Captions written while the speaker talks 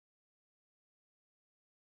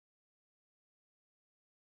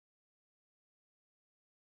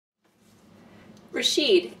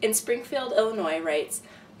Rashid in Springfield, Illinois writes,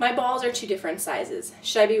 "My balls are two different sizes.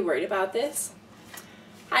 Should I be worried about this?"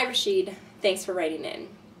 Hi Rashid, thanks for writing in.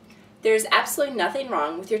 There's absolutely nothing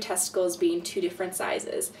wrong with your testicles being two different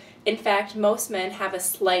sizes. In fact, most men have a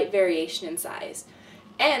slight variation in size.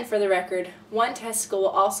 And for the record, one testicle will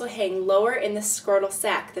also hang lower in the scrotal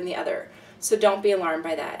sac than the other, so don't be alarmed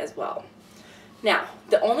by that as well. Now,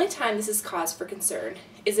 the only time this is cause for concern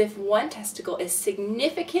is if one testicle is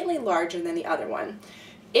significantly larger than the other one,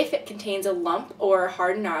 if it contains a lump or a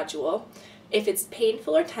hard nodule, if it's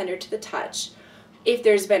painful or tender to the touch, if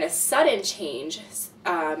there's been a sudden change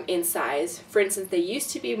in size, for instance, they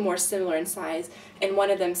used to be more similar in size and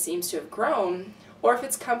one of them seems to have grown, or if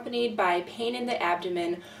it's accompanied by pain in the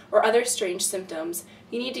abdomen or other strange symptoms,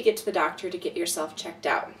 you need to get to the doctor to get yourself checked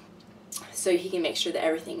out so he can make sure that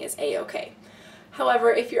everything is A-okay.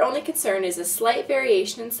 However, if your only concern is a slight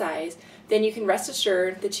variation in size, then you can rest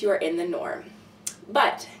assured that you are in the norm.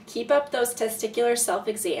 But keep up those testicular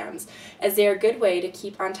self-exams, as they are a good way to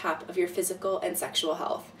keep on top of your physical and sexual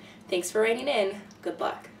health. Thanks for writing in. Good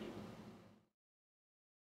luck.